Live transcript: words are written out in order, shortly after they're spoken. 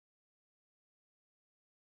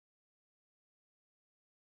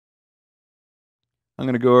I'm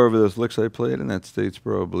going to go over those licks I played in that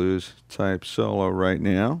Statesboro Blues type solo right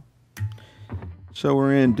now. So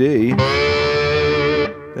we're in D.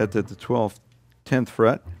 That's at the 10th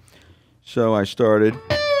fret. So I started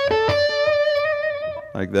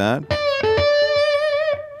like that.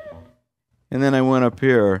 And then I went up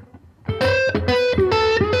here.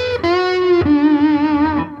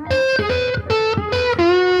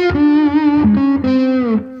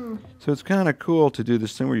 So it's kind of cool to do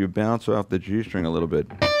this thing where you bounce off the G string a little bit.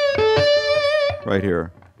 Right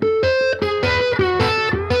here.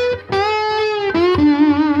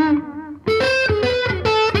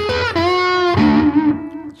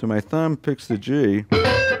 So my thumb picks the G,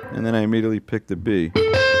 and then I immediately pick the B.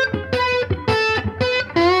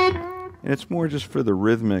 And it's more just for the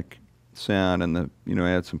rhythmic sound and the,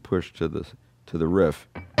 add some push to the riff.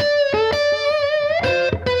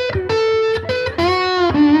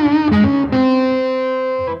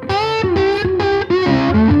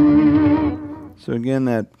 So again,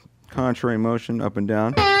 that contrary motion up and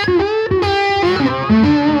down.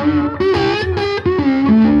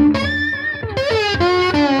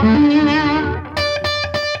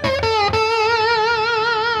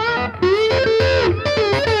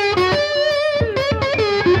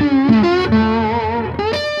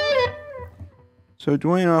 So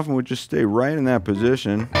Duane Allman would just stay right in that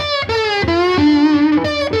position.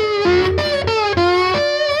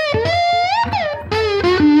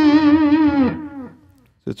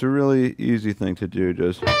 So it's a really easy thing to do,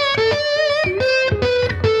 just